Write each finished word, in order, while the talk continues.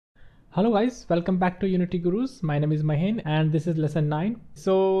Hello guys, welcome back to UGuruz. My name is Mahin and this is lesson 9.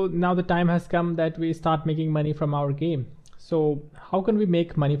 So now the time has come that we start making money from our game. So how can we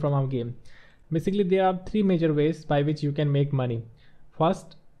make money from our game? Basically there are three major ways by which you can make money.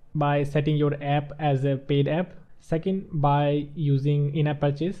 First, by setting your app as a paid app. Second, by using in-app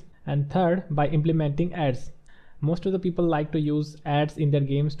purchase. And third, by implementing ads. Most of the people like to use ads in their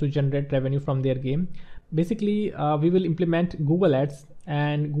games to generate revenue from their game. Basically, we will implement Google Ads,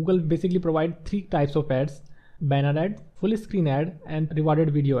 and Google basically provide three types of ads: banner ad, full screen ad, and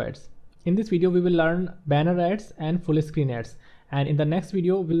rewarded video ads. In this video, we will learn banner ads and full screen ads. And in the next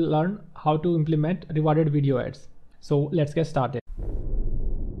video, we'll learn how to implement rewarded video ads. So let's get started.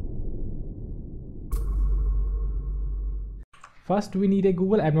 First, we need a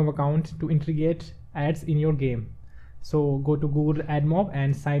Google Admob account to integrate ads in your game. So go to Google Admob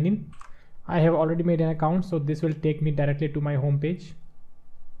and sign in. I have already made an account, so this will take me directly to my home page.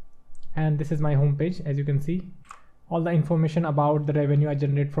 And this is my home page. As you can see, all the information about the revenue I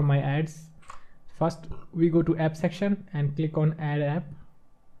generate from my ads. First, we go to app section and click on add app.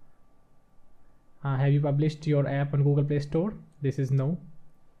 Have you published your app on Google Play Store? This is no.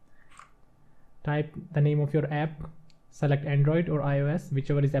 Type the name of your app, select Android or iOS,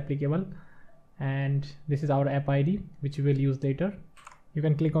 whichever is applicable, and this is our app ID, which we will use later. You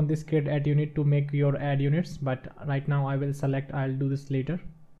can click on this create ad unit to make your ad units, but right now I'll do this later.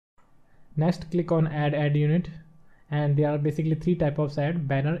 Next, click on add ad unit, and there are basically three types of ad: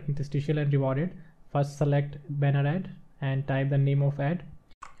 banner, interstitial, and rewarded. First, select banner ad and type the name of ad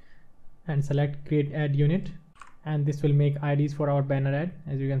and select create ad unit, and this will make IDs for our banner ad.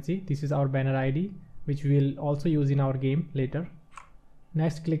 As you can see, this is our banner ID, which we will also use in our game later.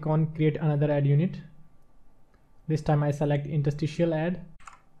 Next, click on create another ad unit. This time I select interstitial ad.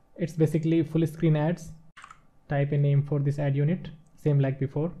 It's basically full screen ads. Type a name for this ad unit, same like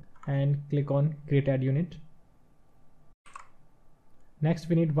before, and click on create ad unit. Next,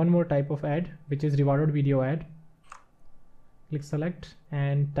 we need one more type of ad, which is rewarded video ad. Click select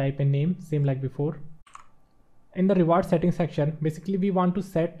and type a name, same like before. In the reward setting section, basically we want to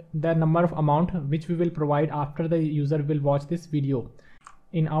set the number of amount which we will provide after the user will watch this video.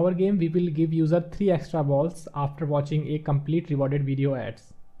 In our game, we will give user 3 extra balls after watching a complete rewarded video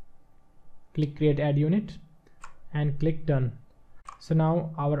ads. Click create ad unit and click done. So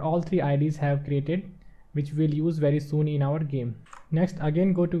now our all three IDs have created, which we'll use very soon in our game. Next,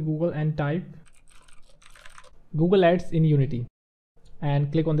 again go to Google and type Google Ads in Unity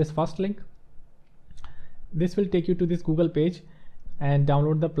and click on this first link. This will take you to this Google page, and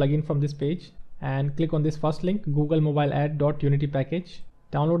download the plugin from this page and click on this first link, Google MobileAds.Unity package.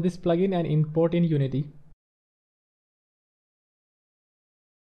 Download this plugin and import in Unity.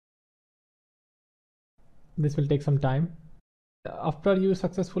 This will take some time. After you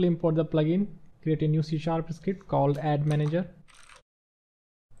successfully import the plugin, create a new C# script called Ad Manager.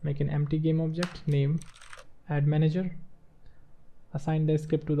 Make an empty game object, name Ad Manager. Assign the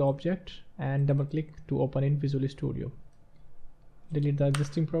script to the object and double click to open in Visual Studio. Delete the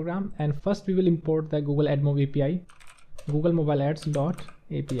existing program, and first we will import the Google Admob API, Google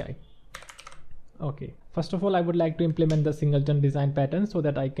MobileAds.API. Okay, first of all, I would like to implement the singleton design pattern so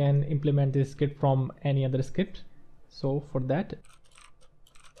that I can implement this script from any other script. So for that,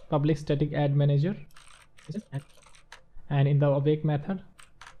 public static ad manager, and in the awake method,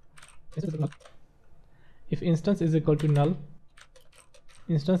 if instance is equal to null,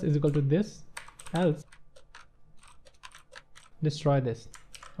 instance is equal to this, else destroy this.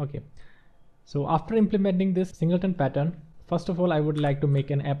 Okay, so after implementing this singleton pattern, first of all, I would like to make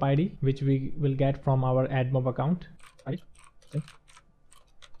an app ID, which we will get from our Admob account.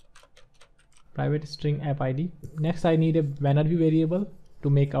 Private string app ID. Next, I need a banner view variable to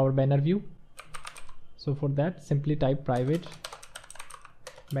make our banner view. So for that, simply type private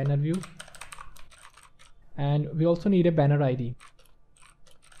banner view, and we also need a banner ID.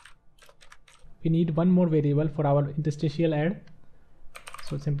 We need one more variable for our interstitial ad.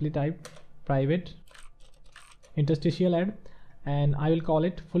 So simply type private interstitial ad, and I will call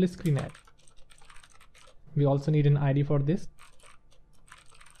it full screen ad. We also need an ID for this.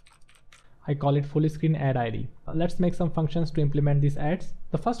 I call it full screen ad ID. Let's make some functions to implement these ads.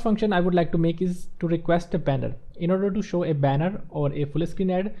 The first function I would like to make is to request a banner. In order to show a banner or a full screen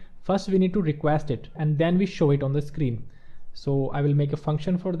ad, first we need to request it and then we show it on the screen. So I will make a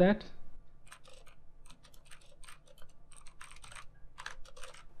function for that.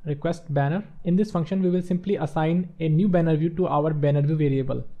 Request banner. In this function, we will simply assign a new banner view to our banner view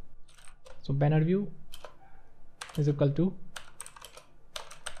variable. So banner view is equal to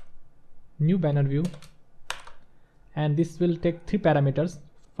new banner view, and this will take three parameters.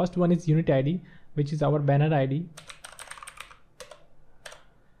 First one is unit ID, which is our banner ID.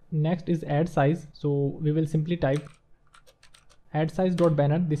 Next is ad size. So we will simply type ad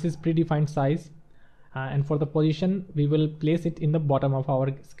size.banner. This is predefined size. And for the position, we will place it in the bottom of our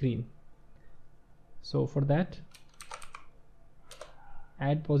screen. So for that,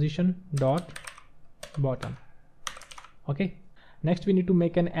 add position dot bottom. Okay. Next we need to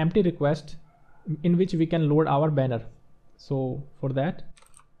make an empty request in which we can load our banner. So for that,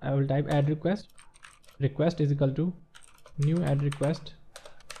 I will type add request. Request is equal to new add request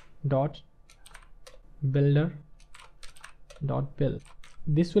dot builder dot build.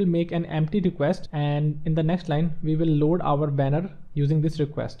 This will make an empty request, and in the next line we will load our banner using this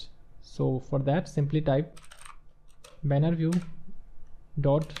request. So for that, simply type banner view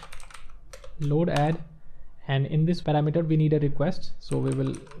dot load add, and in this parameter we need a request, so we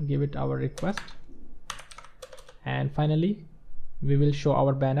will give it our request, and finally we will show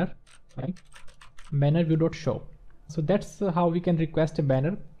our banner, right? Banner view dot show. So that's how we can request a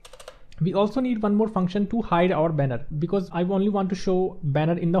banner. We also need one more function to hide our banner, because I only want to show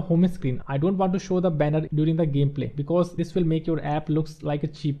banner in the home screen. I don't want to show the banner during the gameplay, because this will make your app looks like a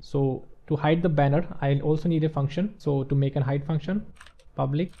cheap. So to hide the banner, I'll also need a function. So to make a hide function,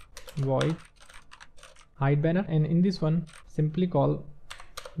 public void hide banner, and in this one simply call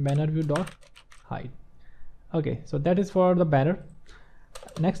banner view dot hide. Okay, so that is for the banner.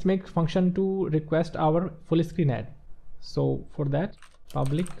 Next, make function to request our full screen ad. So for that,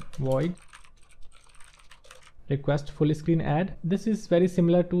 public void request full screen ad. This is very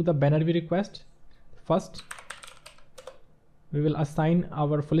similar to the banner view request. First, we will assign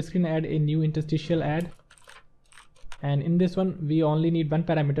our full screen ad a new interstitial ad, and in this one we only need one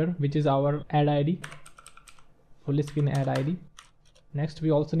parameter, which is our ad ID, full screen ad ID. Next, we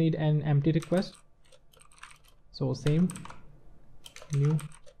also need an empty request. So same new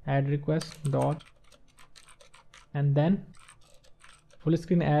add request dot, and then full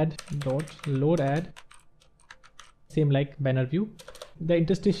screen ad dot load ad, same like banner view. The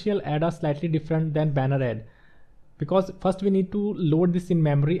interstitial ad are slightly different than banner ad, because first we need to load this in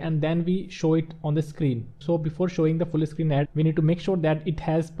memory and then we show it on the screen. So before showing the full screen ad, we need to make sure that it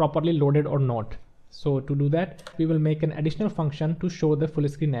has properly loaded or not. So to do that, we will make an additional function to show the full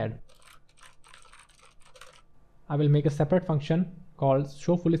screen ad. I will make a separate function called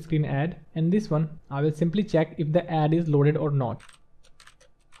show full screen ad. In this one, I will simply check if the ad is loaded or not.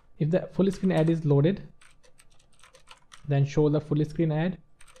 If the full screen ad is loaded, then show the full screen ad.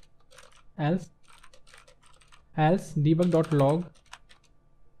 Else debug.log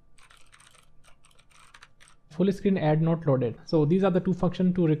full screen ad not loaded. So these are the two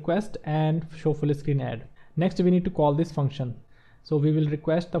functions to request and show full screen ad. Next, we need to call this function. So we will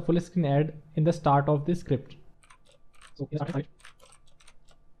request the full screen ad in the start of this script. So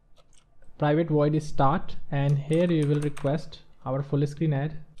private void is start, and here we will request our full screen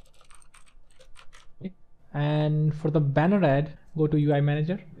ad. And for the banner ad, go to UI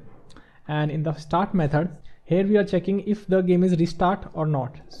manager, and in the start method, here we are checking if the game is restart or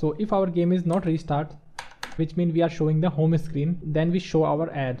not. So if our game is not restart, which means we are showing the home screen, then we show our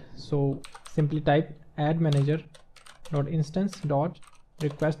ad. So simply type ad manager dot instance dot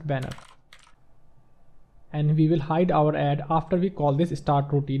request banner, and we will hide our ad after we call this start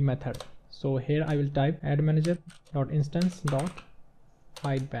routine method. So here I will type ad manager dot instance dot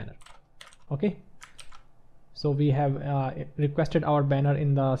hide banner. Okay, so we have requested our banner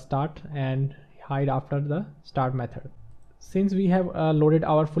in the start and hide after the start method. Since we have loaded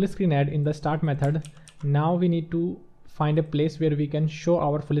our full screen ad in the start method, now we need to find a place where we can show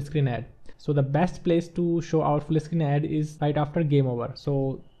our full screen ad. So the best place to show our full screen ad is right after game over.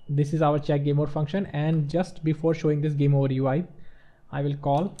 So this is our check game over function, and just before showing this game over UI, I will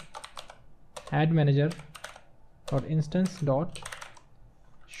call ad manager dot instance dot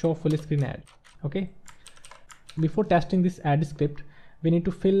show full screen ad. Okay, before testing this ad script, we need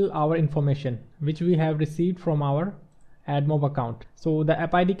to fill our information which we have received from our Admob account. So the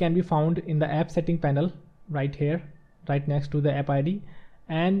appID can be found in the app setting panel right here, right next to the appID,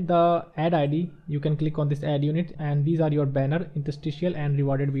 and the ad ID, you can click on this ad unit, and these are your banner, interstitial and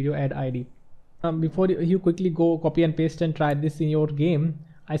rewarded video ad ID. Before you quickly go copy and paste and try this in your game,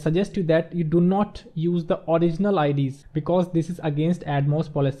 I suggest you that you do not use the original IDs, because this is against Admob's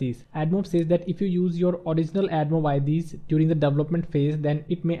policies. Admob says that if you use your original Admob IDs during the development phase, then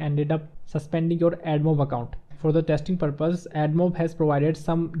it may end up suspending your Admob account. For the testing purpose, Admob has provided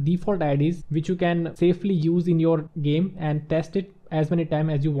some default IDs which you can safely use in your game and test it as many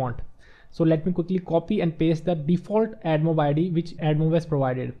times as you want. So let me quickly copy and paste the default Admob ID which Admob has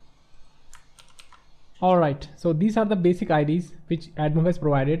provided. Alright, so these are the basic IDs which Admob has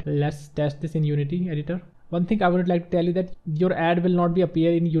provided. Let's test this in Unity editor. One thing I would like to tell you that your ad will not be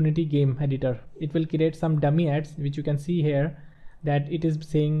appear in Unity game editor. It will create some dummy ads, which you can see here, that it is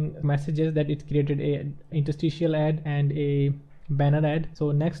saying messages that it created a interstitial ad and a banner ad.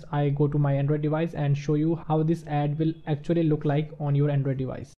 So next I go to my Android device and show you how this ad will actually look like on your Android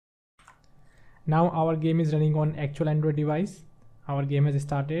device. Now our game is running on actual Android device. Our game has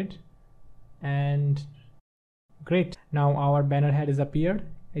started and great. Now our banner head is appeared.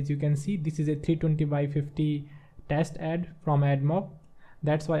 As you can see, this is a 320 by 50 test ad from Admob.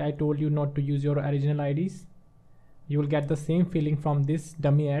 That's why I told you not to use your original IDs. You will get the same feeling from this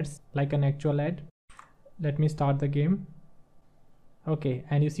dummy ads like an actual ad. Let me start the game. Okay,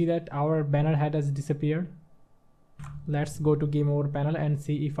 and you see that our banner head has disappeared. Let's go to game over panel and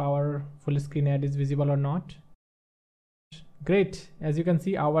see if our full screen ad is visible or not. Great, as you can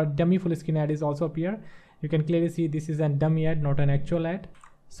see, our dummy full screen ad is also appear. You can clearly see this is a dummy ad, not an actual ad.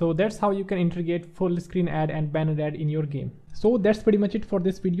 So that's how you can integrate full screen ad and banner ad in your game. So that's pretty much it for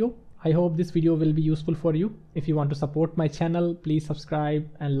this video. I hope this video will be useful for you. If you want to support my channel, please subscribe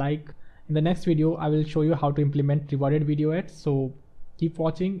and like. In the next video, I will show you how to implement rewarded video ads. So keep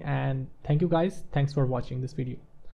watching and thank you guys. Thanks for watching this video.